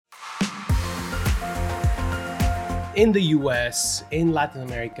in the US, in Latin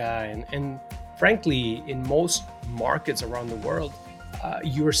America, and frankly, in most markets around the world,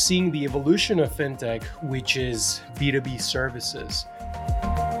 you're seeing the evolution of fintech, which is B2B services.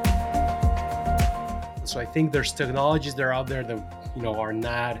 So I think there's technologies that are out there that are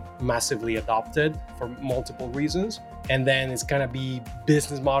not massively adopted for multiple reasons. And then it's gonna be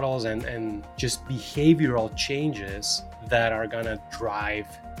business models and just behavioral changes that are gonna drive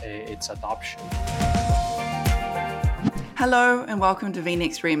its adoption. Hello and welcome to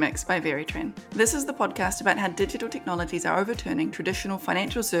VNext Remix by Veritran. This is the podcast about how digital technologies are overturning traditional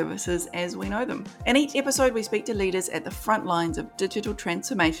financial services as we know them. In each episode, we speak to leaders at the front lines of digital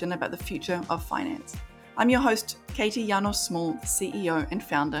transformation about the future of finance. I'm your host, Katie Llanos-Small, CEO and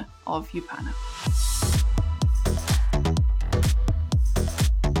founder of Upana.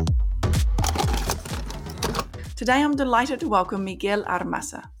 Today, I'm delighted to welcome Miguel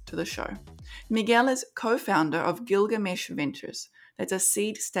Armaza to the show. Miguel is co-founder of Gilgamesh Ventures, that's a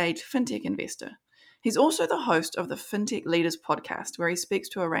seed-stage fintech investor. He's also the host of the Fintech Leaders podcast, where he speaks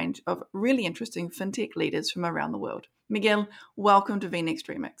to a range of really interesting fintech leaders from around the world. Miguel, welcome to VNext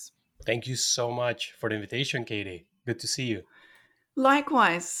Remix. Thank you so much for the invitation, Katie. Good to see you.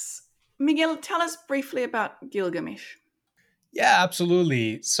 Likewise. Miguel, tell us briefly about Gilgamesh. Yeah,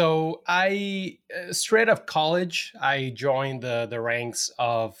 absolutely. So I, straight out of college, I joined the ranks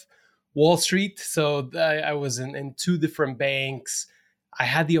of Wall Street. So I was in two different banks. I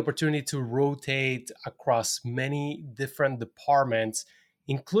had the opportunity to rotate across many different departments,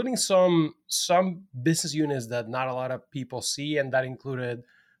 including some business units that not a lot of people see, and that included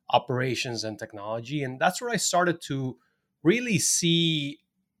operations and technology. And that's where I started to really see,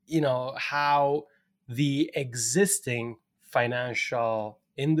 how the existing financial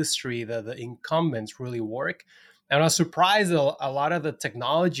industry, the incumbents really work. And I was surprised that a lot of the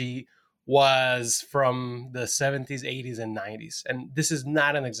technology was from the 70s, 80s, and 90s. And this is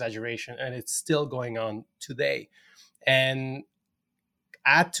not an exaggeration, and it's still going on today. And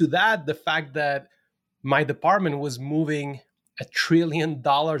add to that the fact that my department was moving $1 trillion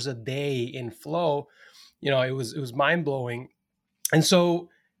a day in flow. It was mind-blowing. And so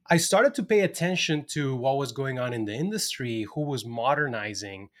I started to pay attention to what was going on in the industry, who was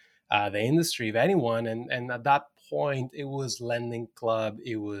modernizing the industry, if anyone. And at that point, it was Lending Club,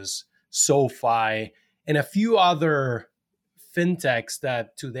 it was SoFi, and a few other fintechs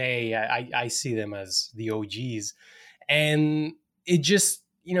that today I see them as the OGs. And it just,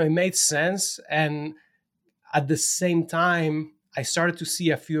 it made sense. And at the same time, I started to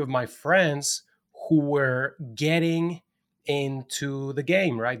see a few of my friends who were getting into the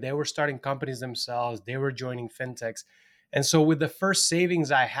game, right? They were starting companies themselves. They were joining fintechs. And so with the first savings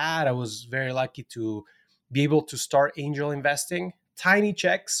I had, I was very lucky to be able to start angel investing, tiny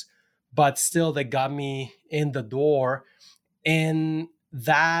checks, but still they got me in the door. And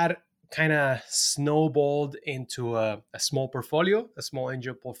that kind of snowballed into a small portfolio, a small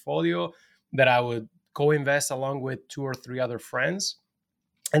angel portfolio that I would co-invest along with 2 or 3 other friends.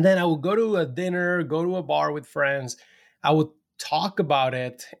 And then I would go to a dinner, go to a bar with friends. I would talk about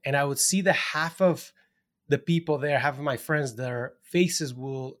it, and I would see the half of the people there, half of my friends, their faces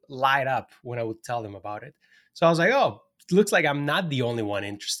will light up when I would tell them about it. So I was like, oh, it looks like I'm not the only one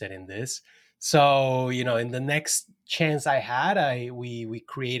interested in this. So, in the next chance I had, we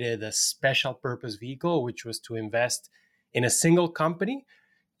created a special purpose vehicle, which was to invest in a single company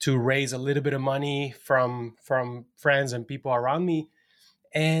to raise a little bit of money from friends and people around me.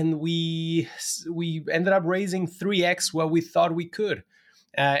 And we ended up raising 3x what we thought we could.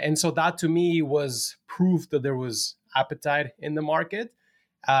 And so that to me was proof that there was appetite in the market.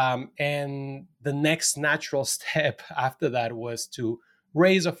 And the next natural step after that was to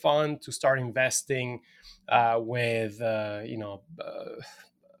raise a fund to start investing with a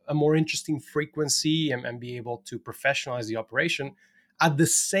more interesting frequency and be able to professionalize the operation. At the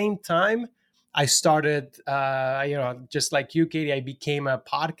same time, I started, just like you, Katie, I became a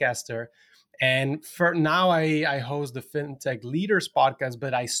podcaster. And for now, I host the Fintech Leaders podcast,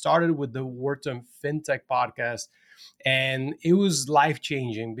 but I started with the Wharton Fintech podcast. And it was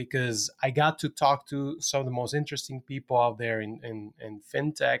life-changing because I got to talk to some of the most interesting people out there in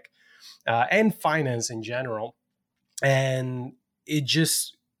fintech and finance in general. And it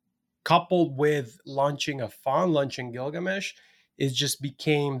just, coupled with launching a fund, launching Gilgamesh, it just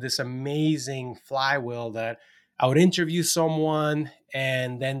became this amazing flywheel that I would interview someone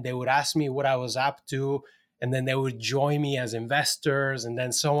and then they would ask me what I was up to. And then they would join me as investors. And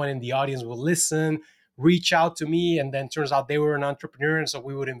then someone in the audience would listen, reach out to me. And then turns out they were an entrepreneur. And so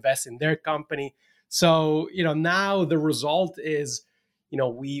we would invest in their company. So, now the result is,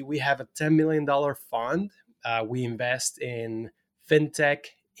 we have a $10 million fund We invest in fintech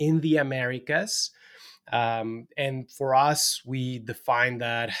in the Americas. And for us, we define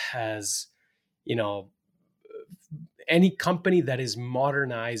that as, you know, any company that is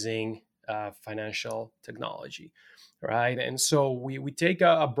modernizing financial technology, right? And so we take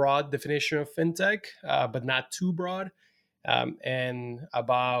a broad definition of fintech, but not too broad. And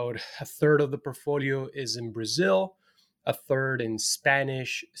about a third of the portfolio is in Brazil, a third in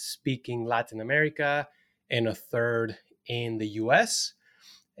Spanish speaking Latin America, and a third in the US.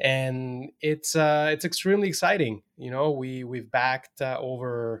 And it's extremely exciting. You know, we've backed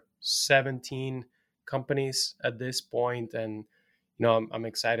over 17 companies at this point, and I'm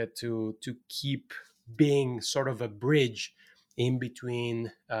excited to keep being sort of a bridge in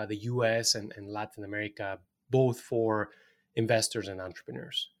between the US and Latin America, both for investors and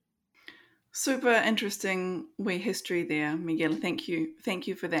entrepreneurs. Super interesting history there, Miguel. Thank you. Thank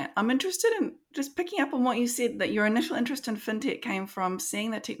you for that. I'm interested in just picking up on what you said, that your initial interest in fintech came from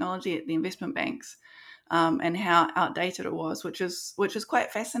seeing the technology at the investment banks, and how outdated it was, which is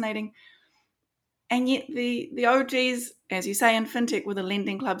quite fascinating. And yet the OGs, as you say, in fintech were the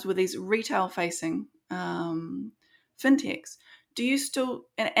lending clubs, were these retail facing fintechs. Do you still,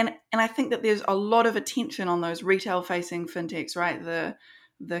 and I think that there's a lot of attention on those retail facing fintechs, right?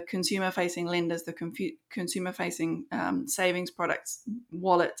 The consumer facing lenders, the consumer facing savings products,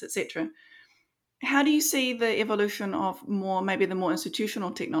 wallets, etc. How do you see the evolution of maybe the more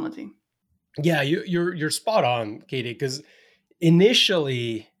institutional technology? Yeah, you're spot on, Katie, because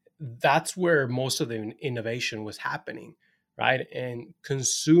initially that's where most of the innovation was happening, right? And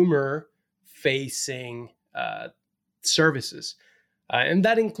consumer facing services. And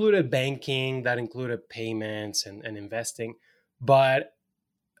that included banking, that included payments and investing. But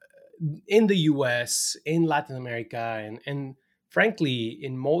in the US, in Latin America, and frankly,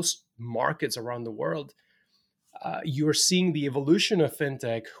 in most markets around the world, you're seeing the evolution of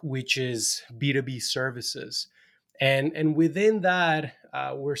fintech, which is B2B services. And within that,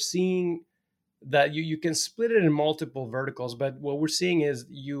 we're seeing that you can split it in multiple verticals. But what we're seeing is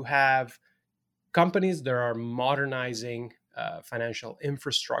you have companies that are modernizing financial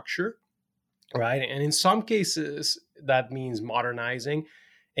infrastructure, right? And in some cases, that means modernizing.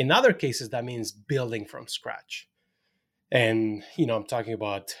 In other cases, that means building from scratch. And I'm talking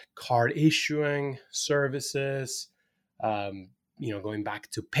about card issuing services, going back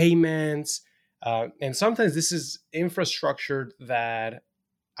to payments, and sometimes this is infrastructure that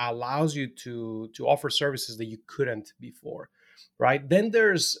allows you to offer services that you couldn't before, right? Then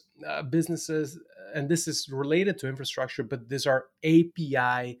there's businesses, and this is related to infrastructure, but these are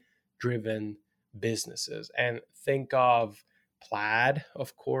API driven businesses. And think of Plaid,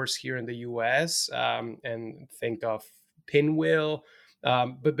 of course, here in the US, and think of Pinwheel.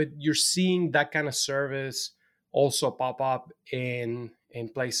 But you're seeing that kind of service also pop up in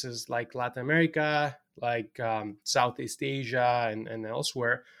places like Latin America, like Southeast Asia, and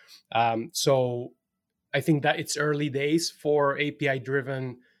elsewhere. So I think that it's early days for API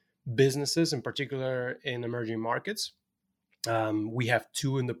driven businesses, in particular in emerging markets. We have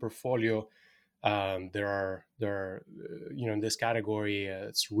two in the portfolio. There are in this category,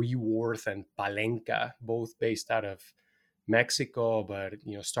 it's Reworth and Palenka, both based out of Mexico, but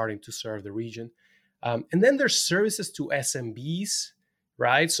starting to serve the region. And then there's services to SMBs,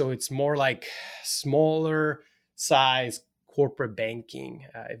 right? So it's more like smaller size corporate banking,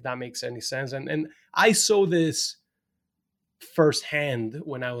 if that makes any sense. And I saw this firsthand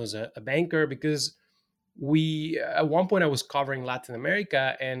when I was a banker, because at one point I was covering Latin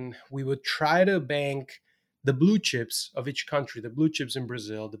America, and we would try to bank the blue chips of each country, the blue chips in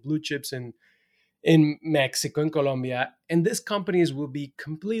Brazil, the blue chips in Mexico and Colombia, and these companies will be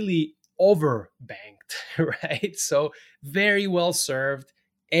completely overbanked, right? So very well served.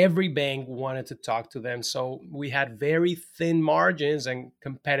 Every bank wanted to talk to them, so we had very thin margins and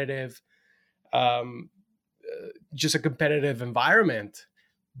competitive, just a competitive environment.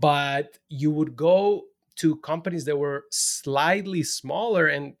 But you would go to companies that were slightly smaller,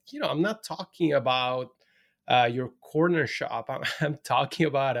 and I'm not talking about your corner shop. I'm talking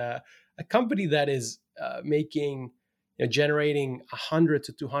about a company that is making, generating $100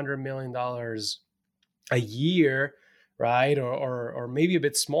 to $200 million a year, right? Or maybe a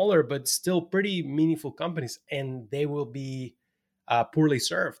bit smaller, but still pretty meaningful companies, and they will be poorly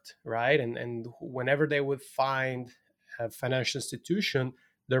served, right? And whenever they would find a financial institution,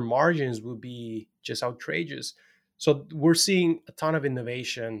 their margins will be just outrageous. So we're seeing a ton of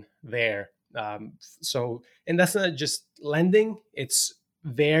innovation there. And that's not just lending; it's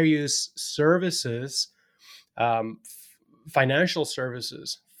various services, financial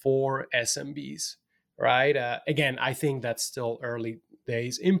services for SMBs, right? Again, I think that's still early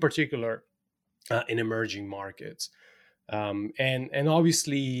days, in particular in emerging markets. And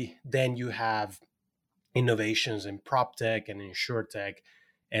obviously, then you have innovations in prop tech and insure tech.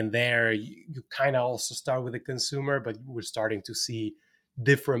 And there you kind of also start with the consumer, but we're starting to see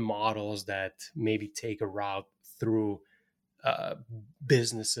different models that maybe take a route through uh,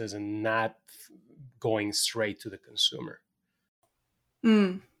 businesses and not going straight to the consumer.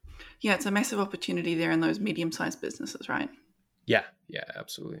 Mm. Yeah, it's a massive opportunity there in those medium-sized businesses, right? Yeah, yeah,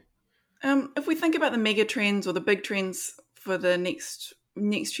 absolutely. If we think about the mega trends or the big trends for the next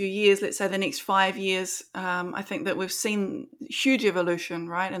few years, let's say the next 5 years, I think that we've seen huge evolution,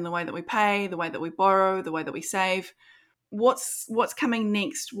 right, in the way that we pay, the way that we borrow, the way that we save. What's coming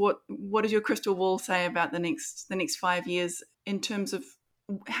next? What does your crystal ball say about the next 5 years in terms of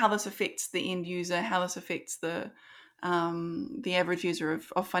how this affects the end user, how this affects the average user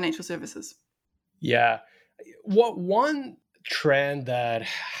of financial services? Yeah. What one trend that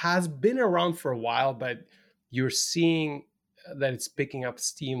has been around for a while, but you're seeing that it's picking up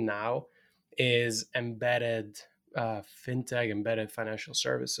steam now is embedded fintech, embedded financial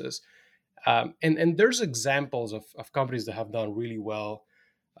services. And there's examples of companies that have done really well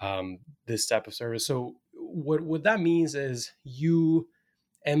this type of service. So what that means is you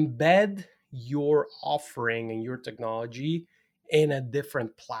embed your offering and your technology in a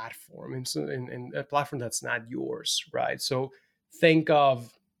different platform, in a platform that's not yours, right? So think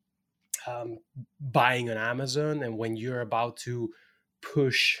of buying on Amazon, and when you're about to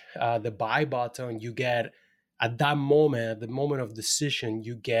push the buy button, you get at that moment, at the moment of decision,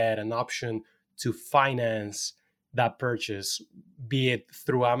 you get an option to finance that purchase, be it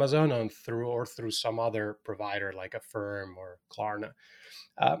through Amazon or through some other provider like Affirm or Klarna.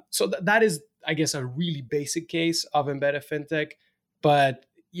 So that is, I guess, a really basic case of embedded fintech. But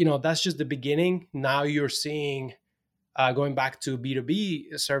that's just the beginning. Now you're seeing, going back to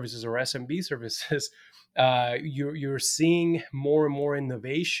B2B services or SMB services, you're seeing more and more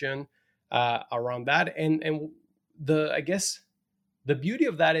innovation around that. And the I guess the beauty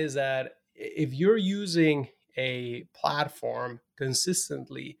of that is that if you're using a platform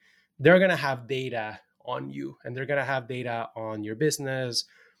consistently, they're going to have data on you, and they're going to have data on your business,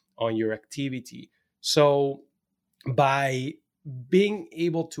 on your activity. So by being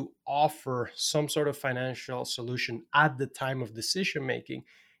able to offer some sort of financial solution at the time of decision making,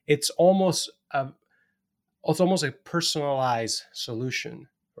 it's almost a personalized solution,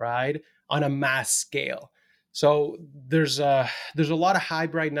 right? On a mass scale. So there's a lot of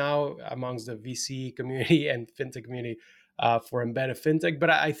hype right now amongst the VC community and fintech community for embedded fintech,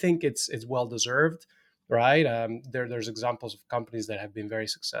 but I think it's well deserved, right? There's examples of companies that have been very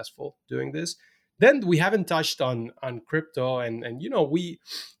successful doing this. Then we haven't touched on crypto, and we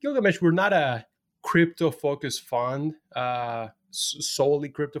Gilgamesh, we're not a crypto focused fund, solely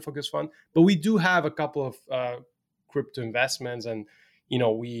crypto focused fund, but we do have a couple of crypto investments, and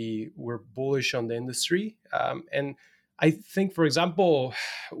we're bullish on the industry. And I think, for example,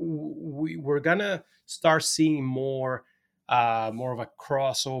 we're gonna start seeing more of a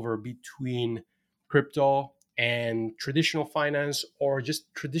crossover between crypto and traditional finance, or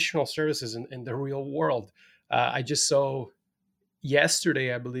just traditional services in the real world. I just saw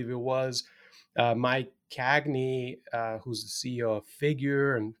yesterday, I believe it was, Mike Cagney, who's the CEO of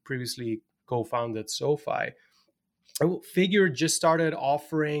Figure and previously co-founded SoFi. Figure just started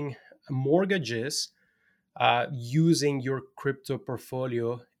offering mortgages using your crypto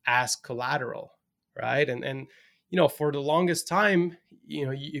portfolio as collateral, right? And for the longest time,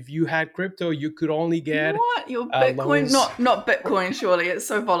 if you had crypto, you could only get What? Your Bitcoin? loans. Not Bitcoin, surely. It's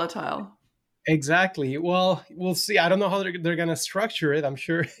so volatile. Exactly. Well, we'll see. I don't know how they're going to structure it. I'm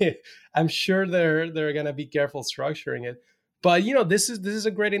sure I'm sure they're going to be careful structuring it. But this is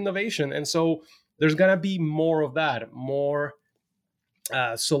a great innovation, and so there's going to be more of that, more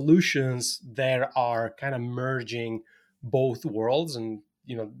solutions that are kind of merging both worlds, and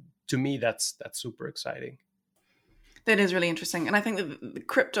to me that's super exciting. That is really interesting, and I think that the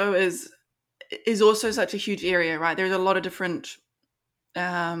crypto is also such a huge area, right? There's a lot of different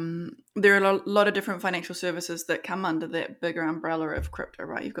there are a lot of different financial services that come under that bigger umbrella of crypto,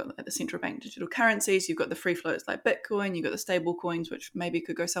 right? You've got the central bank digital currencies, you've got the free floats like Bitcoin, you've got the stable coins, which maybe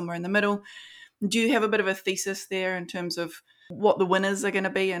could go somewhere in the middle. Do you have a bit of a thesis there in terms of what the winners are going to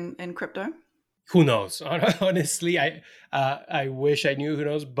be in crypto? Who knows? Honestly, I wish I knew. Who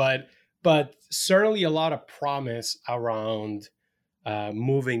knows? But certainly a lot of promise around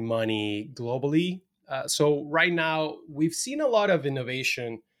moving money globally. So right now we've seen a lot of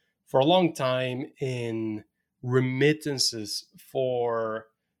innovation for a long time in remittances for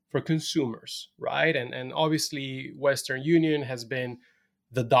for consumers, right? And obviously, Western Union has been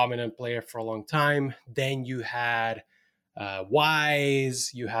the dominant player for a long time. Then you had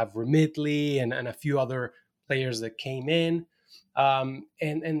Wise, you have Remitly, and a few other players that came in. And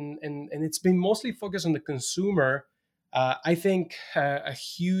it's been mostly focused on the consumer. I think a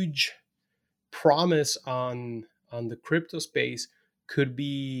huge promise on the crypto space could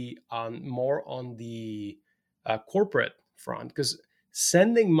be more on the corporate front, because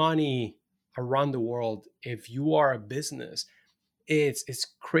sending money around the world, if you are a business, it's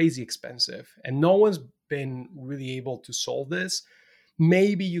crazy expensive, and no one's been really able to solve this.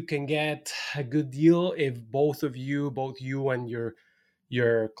 Maybe you can get a good deal if both you and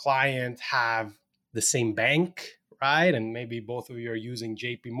your client have the same bank, right? And maybe both of you are using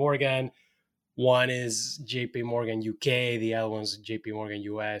JP Morgan. One is JP Morgan UK, the other one's JP Morgan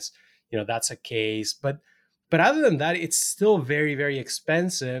US. That's a case. But other than that, it's still very, very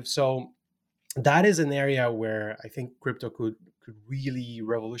expensive. So that is an area where I think crypto could really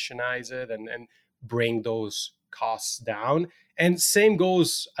revolutionize it and bring those costs down. And same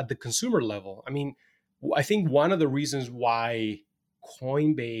goes at the consumer level. I mean, I think one of the reasons why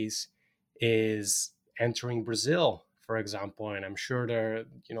Coinbase is entering Brazil, for example, and I'm sure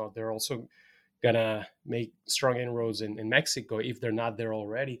they're also gonna make strong inroads in Mexico if they're not there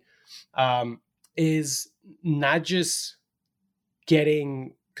already, is not just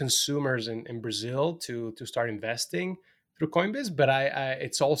getting consumers in Brazil to start investing through Coinbase, but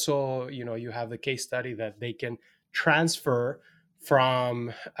it's also, you have the case study that they can transfer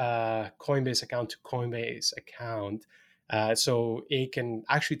from Coinbase account to Coinbase account. So it can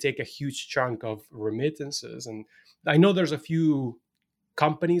actually take a huge chunk of remittances. And I know there's a few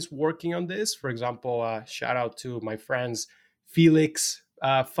companies working on this. For example, shout out to my friends Felix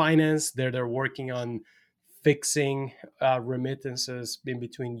Finance. They're working on fixing remittances in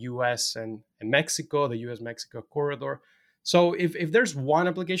between US and Mexico, the US-Mexico corridor. So if there's one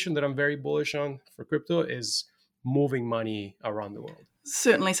application that I'm very bullish on for crypto, is moving money around the world.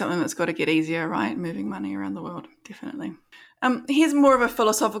 Certainly something that's got to get easier, right? Moving money around the world, definitely. Here's more of a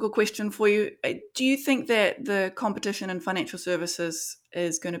philosophical question for you. Do you think that the competition in financial services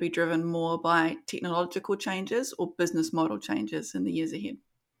is going to be driven more by technological changes or business model changes in the years ahead?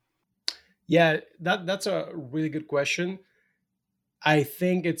 Yeah, that's a really good question. I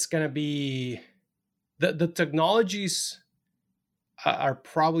think it's going to be the technologies are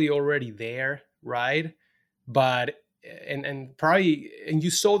probably already there, right? But and you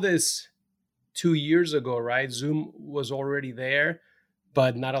saw this 2 years ago, right? Zoom was already there,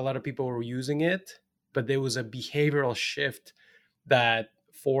 but not a lot of people were using it. But there was a behavioral shift that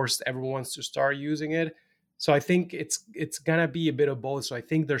forced everyone to start using it. So I think it's gonna be a bit of both. So I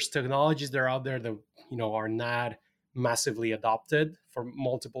think there's technologies that are out there that are not massively adopted for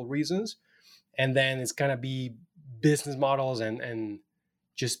multiple reasons, and then it's gonna be business models and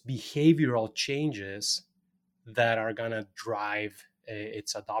just behavioral changes that are gonna drive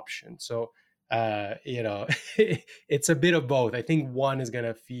its adoption. So it's a bit of both. I think one is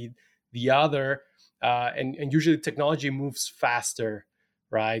gonna feed the other, and usually technology moves faster,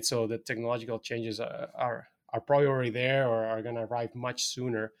 right? So the technological changes are probably already there or are gonna arrive much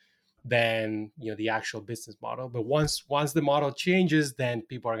sooner than the actual business model. But once the model changes, then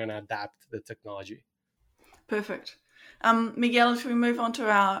people are gonna adapt the technology. Perfect. Miguel, should we move on to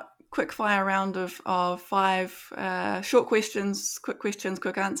our quick fire round of 5 short questions,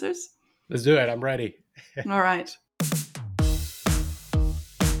 quick answers? Let's do it. I'm ready. All right.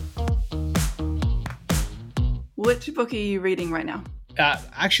 Which book are you reading right now?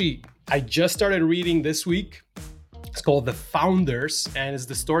 Actually, I just started reading this week. It's called The Founders, and it's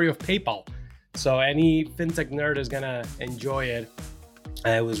the story of PayPal. So any fintech nerd is gonna enjoy it.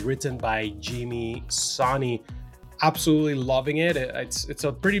 It was written by Jimmy Sonny. Absolutely loving it. It's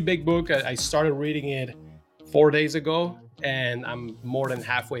a pretty big book. I started reading it 4 days ago, and I'm more than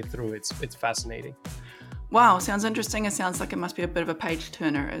halfway through. It's fascinating. Wow, sounds interesting. It sounds like it must be a bit of a page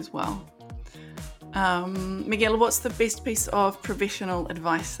turner as well. Miguel, what's the best piece of professional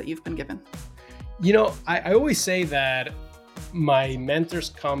advice that you've been given? I always say that my mentors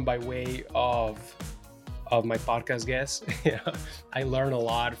come by way of my podcast guests. I learn a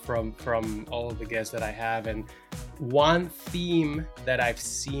lot from all of the guests that I have, and one theme that I've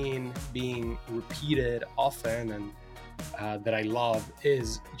seen being repeated often and that I love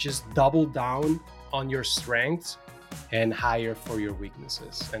is just double down on your strengths and hire for your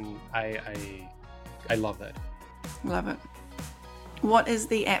weaknesses. And I love that. Love it. What is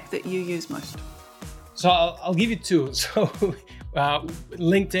the app that you use most? So I'll give you 2. So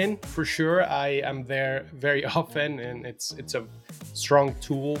LinkedIn, for sure. I am there very often, and it's a strong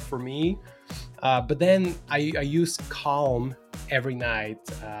tool for me. But then I use Calm every night,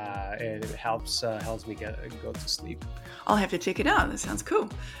 and it helps me go to sleep. I'll have to check it out. That sounds cool.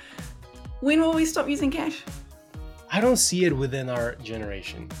 When will we stop using cash? I don't see it within our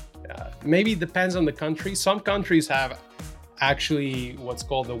generation. Maybe it depends on the country. Some countries have actually what's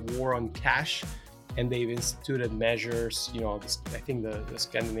called the war on cash, and they've instituted measures. I think the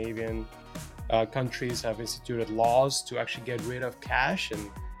Scandinavian countries have instituted laws to actually get rid of cash, and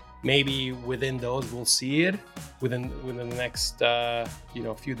maybe within those we'll see it within the next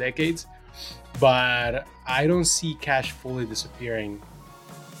few decades. But I don't see cash fully disappearing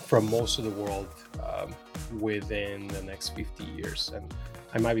from most of the world within the next 50 years. And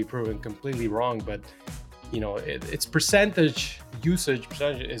I might be proven completely wrong, but its usage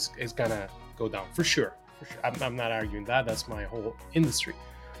percentage is gonna go down for sure. I'm not arguing that. That's my whole industry.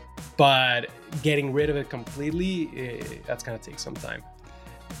 But getting rid of it completely, that's gonna take some time.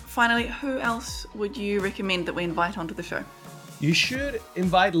 Finally, who else would you recommend that we invite onto the show? You should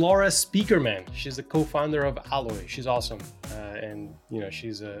invite Laura Speakerman. She's the co-founder of Alloy. She's awesome. And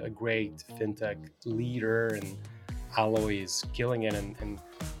she's a great fintech leader, and Alloy is killing it. And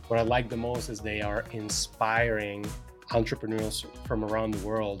what I like the most is they are inspiring entrepreneurs from around the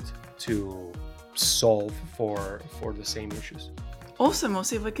world to solve for the same issues. Awesome. We'll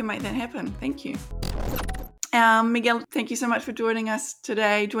see if we can make that happen. Thank you. Miguel, thank you so much for joining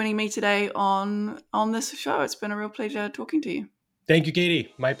me today on this show. It's been a real pleasure talking to you. Thank you,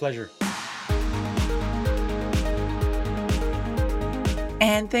 Katie. My pleasure.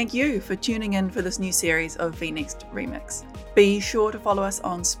 And thank you for tuning in for this new series of vNext Remix. Be sure to follow us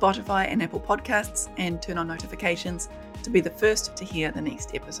on Spotify and Apple Podcasts and turn on notifications to be the first to hear the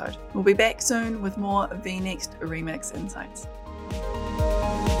next episode. We'll be back soon with more vNext Remix insights.